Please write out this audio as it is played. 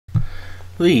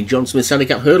The John Smith's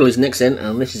Handicap Hurdle is next then,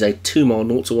 and this is a 2 mile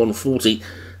 0 to 140.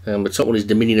 The top one is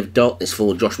Dominion of Darkness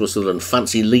for Joshua Sutherland,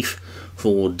 Fancy Leaf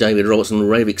for David Robertson,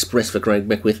 Rave Express for Craig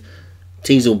Beckwith,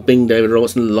 Teasel Bing David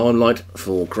Robertson, Limelight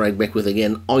for Craig Beckwith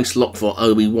again, Ice Lock for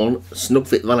Obi-Wan,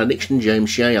 Snugfit Valediction, James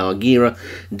Shea, Argira,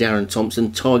 Darren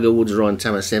Thompson, Tiger Woods, Ryan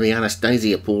Tamasebi,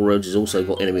 Anastasia, Paul Rhodes has also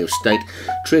got Enemy of State,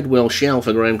 Treadwell Shall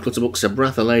for Graham Clutterbuck,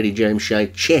 Sabratha Lady, James Shea,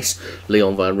 Chess,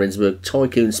 Leon van Rensburg,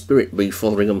 Tycoon Spirit, B.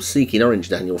 Fotheringham, Seeking Orange,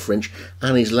 Daniel French,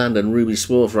 Annie's Land and Ruby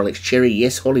Swirl for Alex Cherry,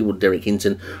 Yes Hollywood, Derek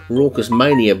Hinton, Raucous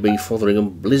Mania, B.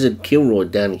 Fotheringham, Blizzard Kilroy,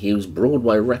 Dan Hughes,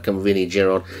 Broadway Rackham, Vinnie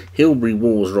Gerard, Hilbury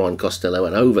Wars, Ryan Costello,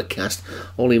 and Overcast,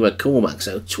 Ollie McCormack.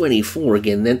 So 24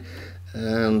 again then,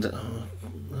 and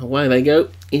away they go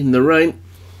in the rain.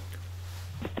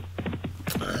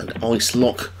 And Ice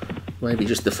Lock, maybe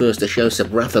just the first to show.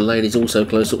 Sabratha Lady's also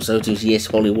close up, so too's Yes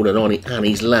Hollywood and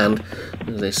Annie's Land,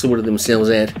 as they sorted themselves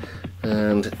out.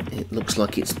 And it looks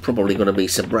like it's probably going to be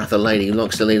Sabratha Lady who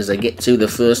likes to lead as they get to the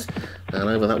first. And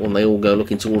over that one they all go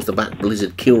looking towards the back.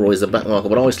 Blizzard Kilroy is the back marker,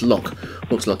 but Ice Lock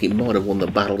looks like it might have won the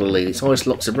battle to lead. It's Ice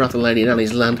Lock, Sabratha Lady and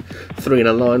Annie's Land. 3 in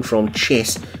a line from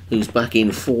Chess, who's back in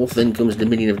 4th. Then comes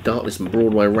Dominion of Darkness and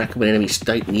Broadway Rackham and Enemy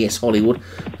State and Yes Hollywood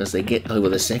as they get over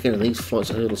the second. And these flights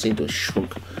of hurdles seem to have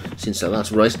shrunk since the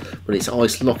last race. But it's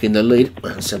Ice Lock in the lead.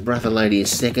 And Sabratha Lady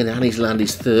is second. Annie's Land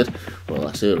is third. Well,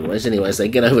 that's hurdle race anyway, as they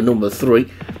get over number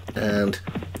 3. And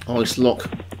Ice Lock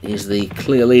is the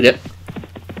clear leader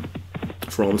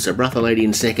from Sabratha Lady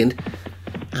in second.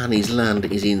 Annie's Land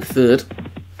is in third.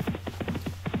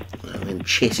 And then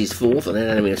Chess is fourth, and then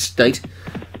Enemy of State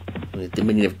with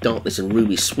Dominion of Darkness and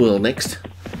Ruby Swirl next.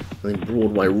 And then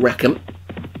Broadway Rackham.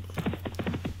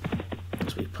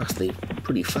 As we pass the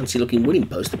pretty fancy looking winning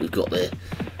post that we've got there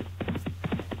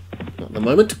at the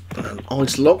moment. And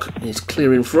Ice Lock is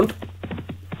clear in front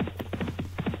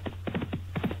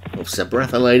of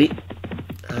Sabratha Lady.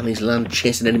 Annie's Land,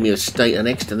 Chess and Enemy of State are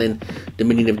next, and then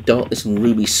Dominion of Darkness and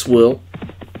Ruby Swirl.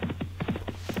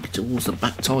 Towards the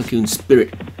back, Tycoon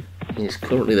Spirit is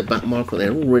currently the back marker.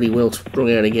 They're already well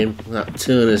sprung out again. That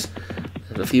Turner's,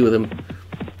 there's a few of them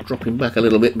dropping back a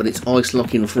little bit, but it's Ice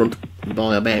Lock in front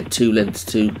by about 2 lengths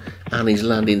to Annie's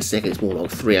Land in second. It's more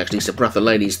like 3 actually. Sabratha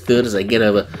Lady's third as they get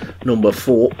over number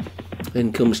 4.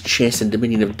 Then comes Chess and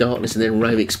Dominion of Darkness, and then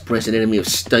Rave Express and Enemy of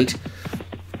State.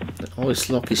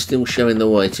 Ice Lock is still showing the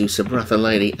way to Sabratha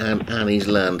Lady and Annie's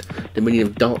Land. Dominion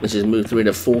of Darkness has moved through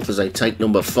into 4th as they take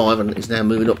number 5 and is now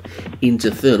moving up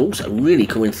into 3rd. Also really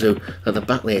coming through at the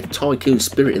back there, Tycoon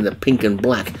Spirit in the pink and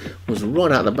black was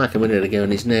right out the back a minute ago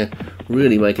and is now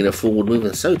really making a forward move,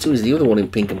 and so too is the other one in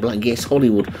pink and black, Yes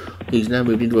Hollywood, who's now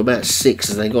moved into about 6th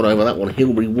as they got over that one.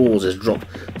 Hilbury Wars has dropped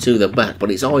to the back, but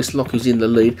it's Ice Lock who's in the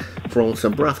lead from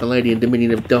Sabratha Lady and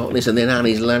Dominion of Darkness, and then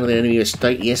Annie's Land and the Enemy of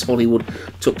State. Yes Hollywood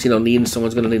tucked in on the inside,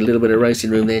 going to need a little bit of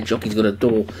racing room there. Jockey's got a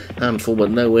double handful but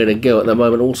nowhere to go at the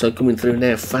moment. Also coming through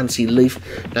now, Fancy Leaf,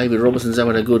 David Robertson's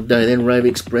having a good day, then Rave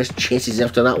Express, Chess is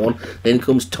after that one, then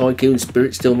comes Tycoon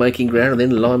Spirit still making ground, and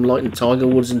then Limelight and Tiger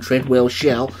Woods and Treadwell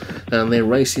Shall, and they're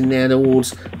racing now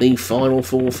towards the final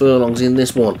 4 furlongs in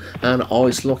this one, and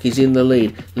Ice Lock is in the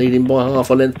lead, leading by half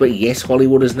a length, but Yes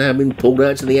Hollywood has now been pulled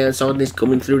out to the outside and is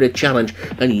coming through the challenge,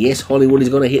 and Yes Hollywood is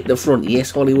going to hit the front.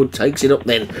 Yes Hollywood takes it up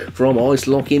then from Ice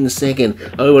Lock in second.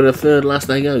 Over the third last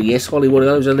they go. Yes Hollywood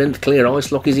goes a length clear.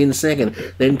 Ice Lock is in second.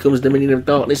 Then comes Dominion of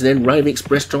Darkness, then Rave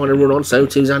Express trying to run on, so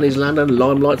too's Annie's Land, and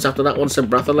Limelight's after that one.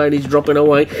 Sabratha Lady's dropping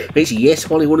away. It's Yes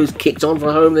Hollywood who's kicked on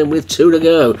for home then with 2 to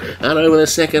go, and over the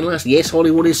second last, Yes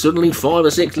Hollywood is suddenly 5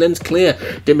 or 6 lengths clear.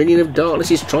 Dominion of Darkness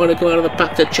is trying to come out of the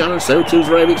pack to challenge, so too's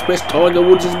Rave Express. Tiger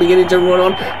Woods is beginning to run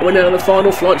on, and we're down to the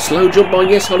final flight. Slow jump by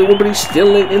Yes Hollywood, but he's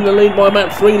still in the lead by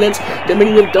about 3 lengths.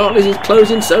 Dominion of Darkness is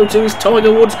closing, so too is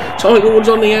Tiger Woods. Tiger Woods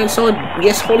on the outside.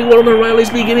 Yes Hollywood on the rail is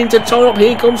beginning to tie up.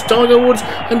 Here comes Tiger Woods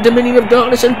and Dominion of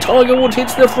Darkness, and Tiger Woods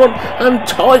hits the front, and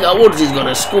Tiger Woods is going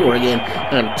to score again,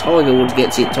 and Tiger Woods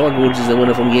gets it. Tiger Woods is the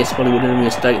winner from Yes Hollywood, Enemy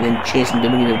of State, and then Chess and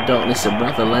Dominion of Darkness.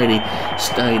 Sabratha Lady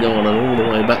stayed on and all the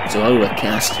way back to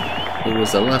Overcast, who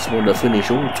was the last one to finish.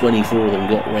 All 24 of them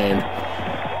got round.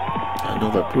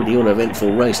 Another pretty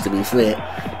uneventful race, to be fair,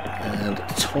 and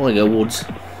Tiger Woods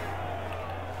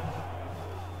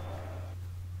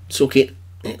took it.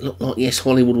 It looked like Yes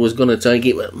Hollywood was going to take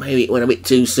it, but maybe it went a bit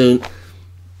too soon.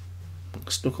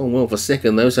 Stuck on well for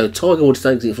second though, so Tiger Woods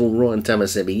takes it for Ryan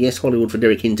Tamasebi. Yes Hollywood for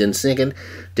Derek Hinton second.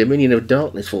 Dominion of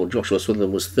Darkness for Joshua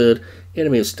Sutherland was third.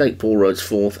 Enemy of State Paul Rhodes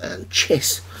fourth, and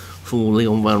Chess for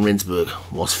Leon van Rensburg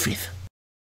was fifth.